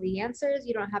have all the answers.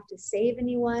 You don't have to save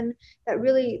anyone. That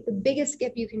really the biggest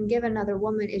gift you can give another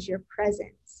woman is your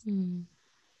presence and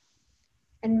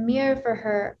mirror for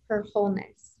her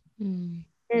wholeness.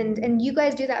 And you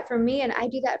guys do that for me, and I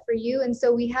do that for you. And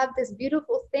so we have this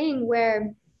beautiful thing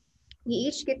where we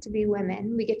each get to be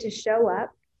women. We get to show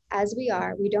up as we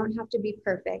are. We don't have to be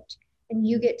perfect. And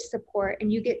you get to support,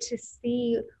 and you get to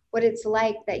see what it's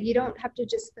like, that you don't have to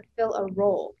just fulfill a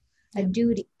role, a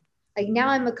duty. Like now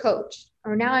I'm a coach,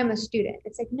 or now I'm a student.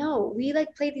 It's like, no, we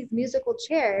like play these musical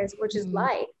chairs, which is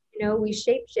life. We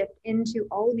shapeshift into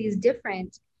all these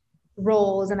different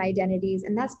roles and identities.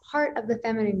 And that's part of the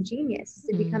feminine genius,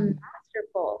 to become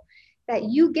masterful, that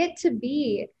you get to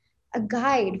be a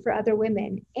guide for other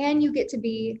women, and you get to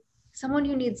be someone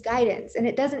who needs guidance, and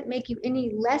it doesn't make you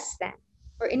any less than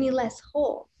or any less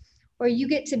whole. Or you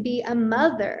get to be a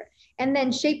mother and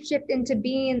then shapeshift into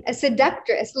being a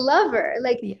seductress, lover.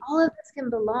 Like all of this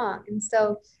can belong. And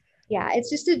so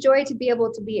it's just a joy to be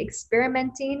able to be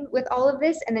experimenting with all of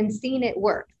this and then seeing it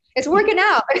work. It's working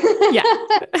out. Yeah.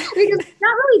 Because it's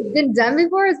not really been done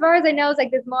before. As far as I know, it's like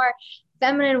this more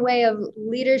feminine way of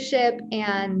leadership,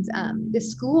 and the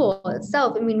school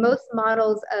itself. I mean, most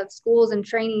models of schools and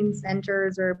training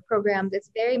centers or programs,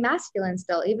 it's very masculine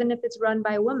still, even if it's run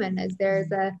by a woman, as there's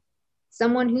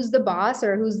someone who's the boss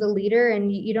or who's the leader,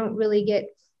 and you don't really get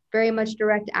very much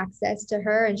direct access to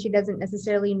her, and she doesn't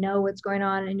necessarily know what's going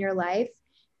on in your life.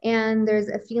 And there's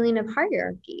a feeling of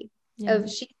hierarchy. Of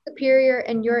she's superior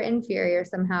and you're inferior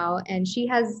somehow, and she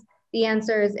has the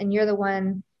answers and you're the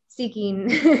one seeking.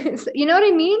 You know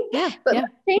what I mean? But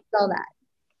let's change all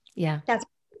that. That's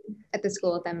at the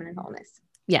School of Feminine Wholeness.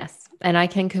 Yes. And I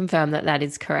can confirm that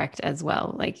is correct as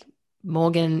well. Like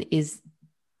Morgan is,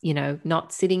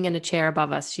 not sitting in a chair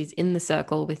above us. She's in the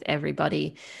circle with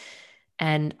everybody.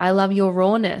 And I love your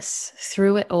rawness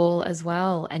through it all as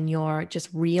well, and your just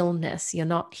realness. You're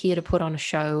not here to put on a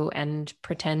show and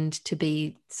pretend to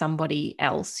be somebody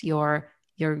else. You're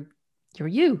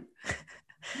you.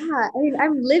 Yeah, I mean,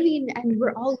 I'm living, and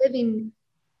we're all living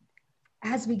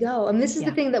as we go. And this is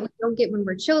the thing that we don't get when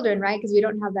we're children, right? Because we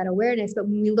don't have that awareness. But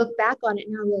when we look back on it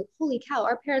now, we're like, holy cow,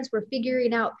 our parents were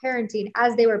figuring out parenting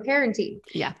as they were parenting.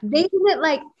 Yeah. They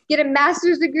didn't get a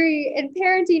master's degree in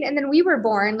parenting and then we were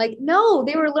born. No,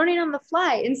 they were learning on the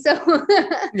fly. And so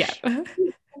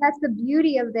and that's the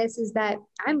beauty of this, is that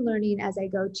I'm learning as I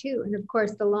go too. And of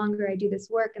course, the longer I do this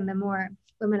work and the more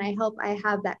women I help, I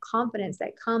have that confidence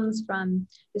that comes from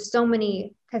just so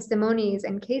many testimonies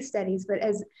and case studies. But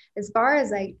as far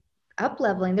as up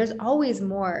leveling, there's always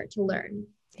more to learn.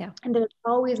 Yeah. And there's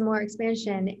always more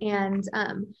expansion. And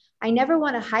I never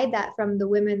want to hide that from the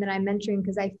women that I'm mentoring,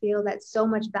 because I feel that so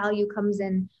much value comes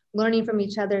in learning from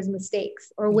each other's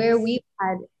mistakes, or where we've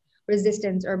had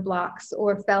resistance or blocks,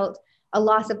 or felt a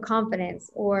loss of confidence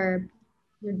or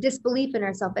disbelief in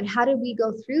ourselves. And how did we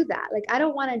go through that? I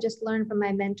don't want to just learn from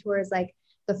my mentors,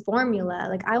 the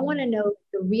formula. I want to know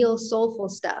the real soulful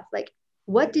stuff.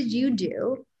 What did you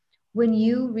do when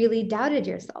you really doubted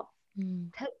yourself?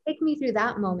 Take me through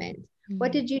that moment.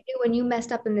 What did you do when you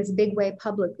messed up in this big way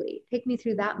publicly? Take me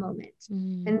through that moment.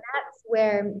 And that's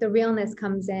where the realness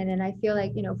comes in. And I feel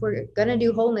like, if we're going to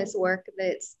do wholeness work,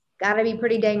 that's got to be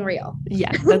pretty dang real.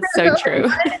 Yeah, that's so true.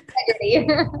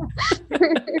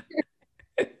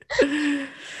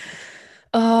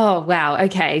 Oh, wow.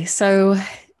 Okay. So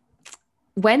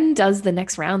when does the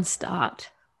next round start?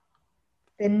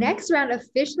 The next round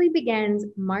officially begins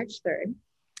March 3rd.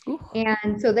 Ooh.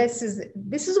 And so this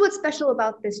is what's special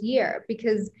about this year,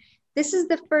 because this is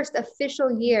the first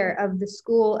official year of the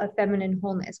School of Feminine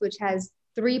Wholeness, which has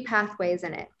 3 pathways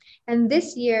in it. And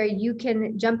this year you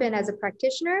can jump in as a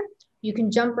practitioner, you can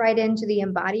jump right into the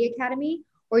Embody Academy,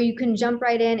 or you can jump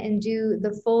right in and do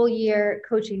the full year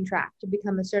coaching track to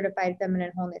become a certified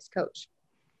feminine wholeness coach.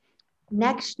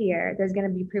 Next year, there's going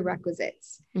to be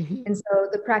prerequisites. Mm-hmm. And so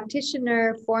the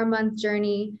practitioner 4-month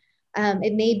journey,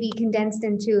 it may be condensed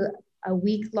into a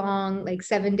week-long, like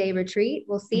 7-day retreat.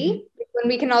 We'll see. Mm-hmm. When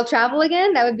we can all travel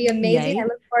again, that would be amazing. Yay. I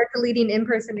look forward to leading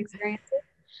in-person experiences.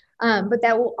 But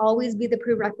that will always be the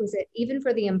prerequisite, even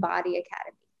for the Embody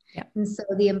Academy. Yeah. And so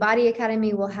the Embody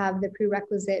Academy will have the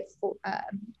prerequisite for,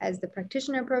 as the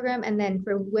practitioner program. And then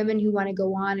for women who want to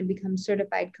go on and become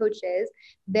certified coaches,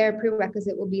 their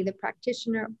prerequisite will be the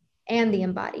practitioner and the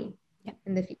Embody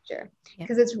in the future.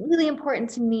 Because it's really important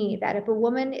to me that if a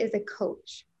woman is a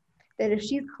coach, that if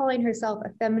she's calling herself a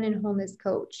feminine wholeness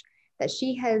coach, that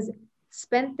she has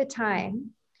spent the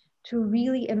time to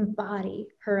really embody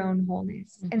her own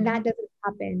wholeness. Mm-hmm. And that doesn't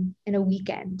happen in a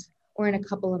weekend or in a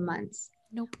couple of months.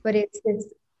 Nope. But it's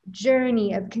this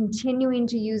journey of continuing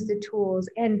to use the tools.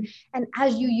 And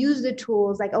as you use the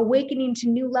tools, like awakening to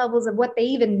new levels of what they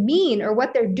even mean or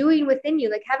what they're doing within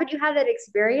you. Like, haven't you had that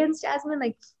experience, Jasmine?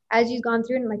 Like, as you've gone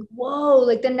through and like, whoa,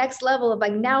 like the next level of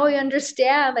like, now I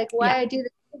understand like why I do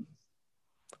this.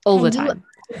 All the time.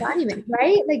 Embodiment,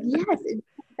 right? Like, yes, it's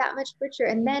that much richer.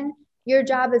 And then your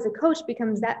job as a coach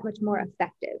becomes that much more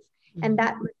effective and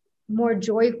that much more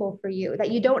joyful for you,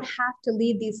 that you don't have to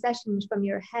lead these sessions from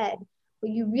your head, but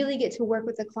you really get to work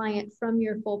with a client from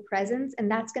your full presence. And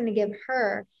that's going to give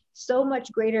her so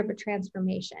much greater of a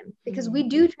transformation, because we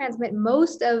do transmit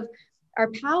most of our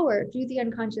power through the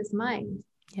unconscious mind.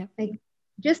 Yeah. Like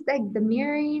just like the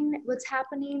mirroring, what's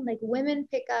happening, like women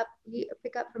pick up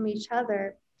from each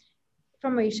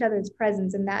other's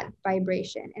presence and that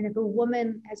vibration. And if a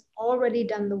woman has already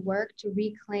done the work to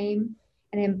reclaim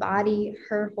and embody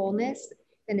her wholeness,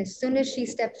 then as soon as she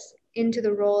steps into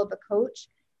the role of a coach,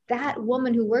 that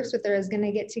woman who works with her is going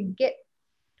to get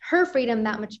her freedom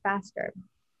that much faster.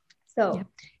 So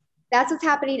that's what's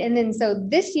happening. And then, so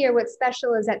this year, what's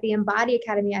special is at the Embody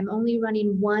Academy, I'm only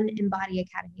running one Embody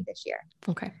Academy this year.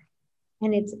 Okay.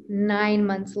 And it's 9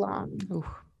 months long. Ooh.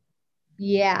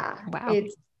 Yeah. Wow.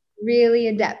 It's really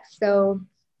in depth. So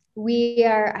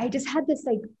I just had this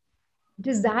like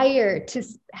desire to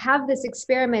have this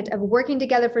experiment of working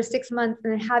together for 6 months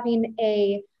and having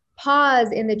a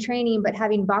pause in the training, but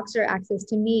having Voxer access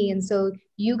to me. And so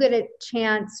you get a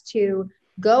chance to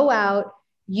go out,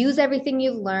 use everything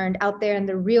you've learned out there in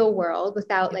the real world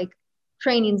without like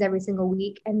trainings every single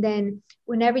week. And then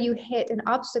whenever you hit an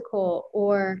obstacle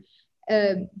or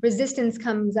resistance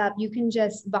comes up, you can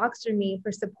just Voxer me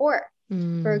for support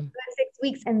for 6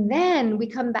 weeks. And then we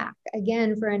come back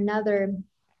again for another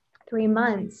 3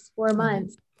 months, 4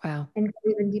 months. Wow. And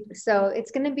go even deeper. So it's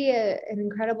going to be an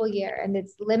incredible year, and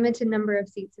it's limited number of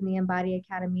seats in the Embody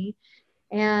Academy.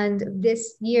 And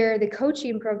this year, the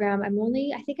coaching program, I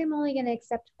think I'm only going to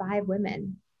accept 5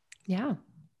 women. Yeah.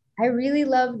 I really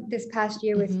love this past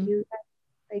year with you,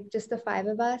 like just the 5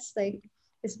 of us. Like,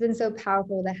 it's been so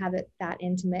powerful to have it that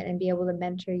intimate and be able to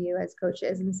mentor you as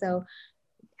coaches. And so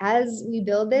as we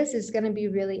build this, it's going to be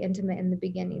really intimate in the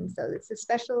beginning. So it's a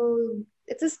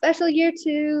special year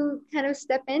to kind of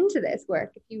step into this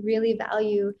work if you really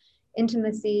value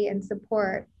intimacy and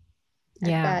support at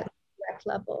that direct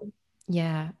level.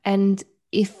 Yeah. And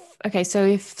if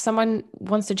someone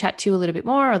wants to chat to you a little bit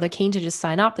more, or they're keen to just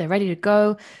sign up, they're ready to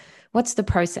go, what's the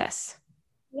process?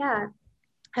 Yeah,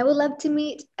 I would love to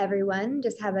meet everyone,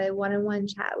 just have a one-on-one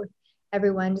chat with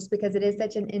everyone, just because it is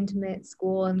such an intimate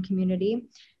school and community.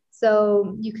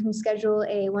 So you can schedule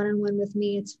a one-on-one with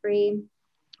me. It's free.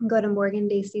 Go to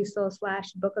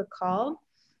morgandaycecil/book a call.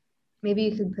 Maybe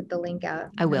you can put the link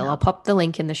out. I will. I'll pop the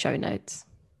link in the show notes.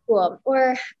 Cool.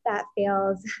 Or if that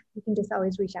fails, you can just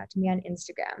always reach out to me on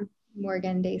Instagram,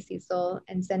 morgandaycecil,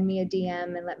 and send me a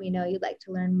DM and let me know you'd like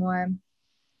to learn more.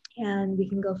 And we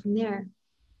can go from there.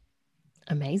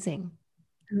 Amazing.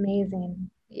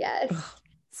 Yes. Ugh,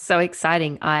 so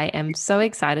exciting. I am so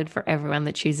excited for everyone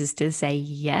that chooses to say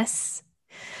yes.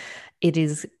 It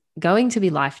is going to be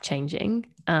life-changing.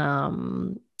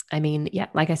 I mean,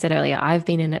 like I said earlier, I've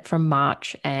been in it from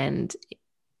March, and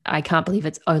I can't believe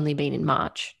it's only been in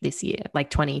March this year,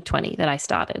 like 2020, that I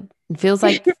started. It feels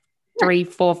like 3,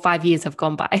 4, 5 years have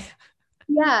gone by.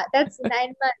 Yeah, that's 9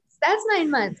 months. That's 9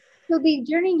 months. So the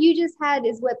journey you just had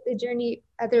is what the journey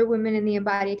other women in the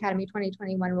Embody Academy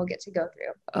 2021 will get to go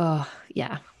through. Oh,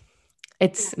 yeah.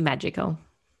 It's magical.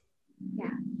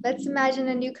 Let's imagine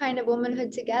a new kind of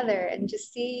womanhood together and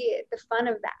just see the fun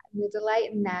of that and the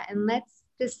delight in that. And let's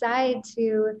decide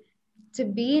to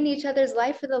be in each other's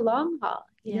life for the long haul.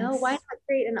 You know, why not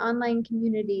create an online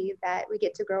community that we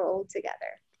get to grow old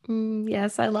together?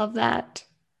 Yes, I love that.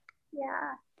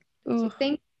 Yeah. So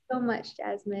thank you so much,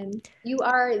 Jasmine. You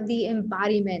are the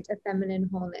embodiment of feminine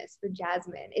wholeness for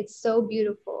Jasmine. It's so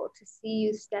beautiful to see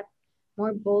you step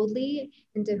more boldly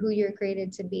into who you're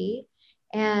created to be.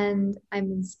 And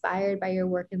I'm inspired by your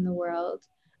work in the world.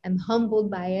 I'm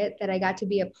humbled by it, that I got to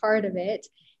be a part of it,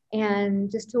 and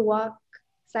just to walk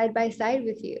side by side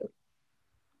with you.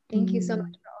 Thank you so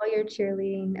much for all your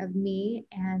cheerleading of me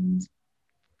and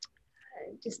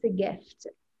just the gift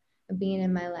of being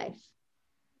in my life.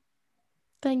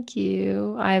 Thank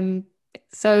you. I'm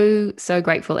so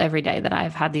grateful every day that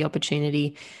I've had the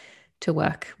opportunity to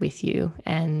work with you,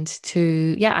 and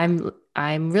to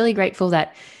I'm really grateful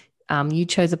that you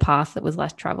chose a path that was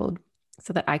less traveled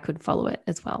so that I could follow it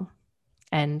as well.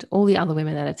 And all the other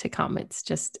women that are to come, it's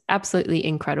just absolutely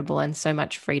incredible, and so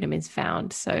much freedom is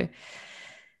found. So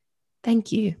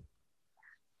thank you.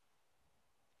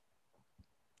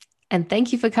 And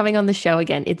thank you for coming on the show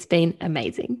again. It's been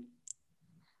amazing.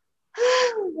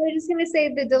 I'm just going to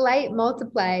say the delight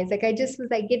multiplies. Like I just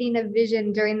was like getting a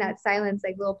vision during that silence,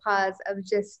 like little pause of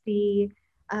just the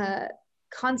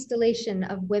constellation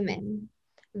of women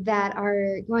that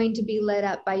are going to be lit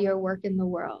up by your work in the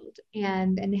world,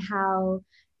 and how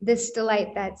this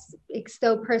delight that's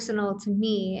so personal to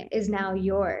me is now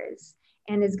yours,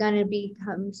 and is going to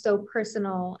become so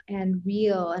personal and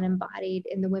real and embodied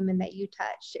in the women that you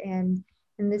touch. And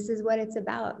this is what it's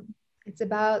about. It's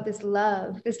about this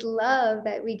love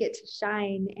that we get to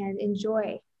shine and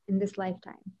enjoy in this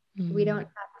lifetime. We don't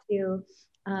have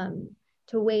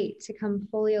to wait to come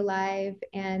fully alive,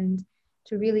 and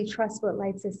to really trust what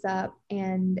lights us up,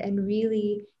 and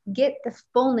really get the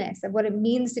fullness of what it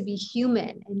means to be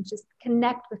human, and just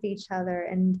connect with each other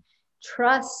and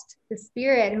trust the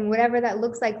spirit and whatever that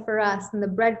looks like for us, and the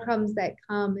breadcrumbs that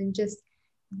come, and just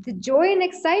the joy and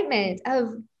excitement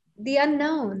of the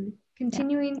unknown,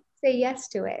 continuing to say yes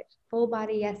to it. Full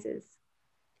body yeses.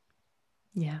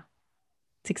 Yeah.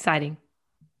 It's exciting.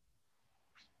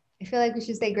 I feel like we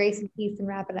should say grace and peace and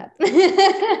wrap it up.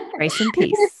 Grace and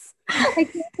peace. I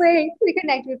can't wait to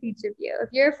connect with each of you. If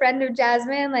you're a friend of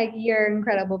Jasmine, like, you're an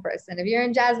incredible person. If you're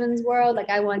in Jasmine's world, like,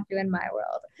 I want you in my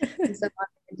world. I'm so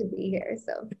honored to be here.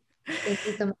 So thank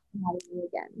you so much for having me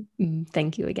again.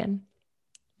 Thank you again.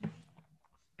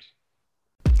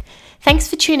 Thanks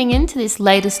for tuning in to this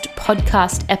latest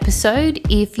podcast episode.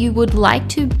 If you would like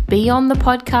to be on the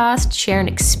podcast, share an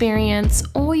experience,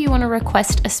 or you want to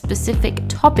request a specific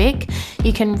topic,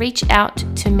 you can reach out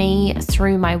to me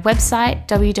through my website,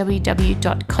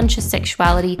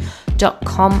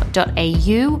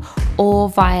 www.consciousexuality.com.au, or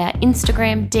via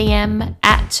Instagram DM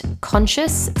at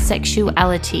Conscious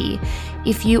Sexuality.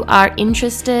 If you are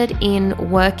interested in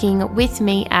working with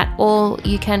me at all,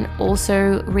 you can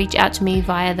also reach out to me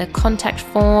via the contact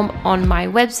form on my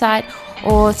website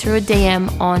or through a DM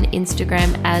on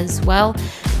Instagram as well.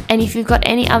 And if you've got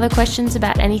any other questions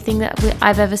about anything that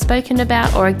I've ever spoken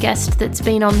about, or a guest that's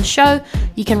been on the show,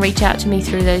 you can reach out to me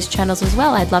through those channels as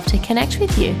well. I'd love to connect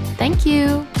with you. Thank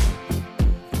you.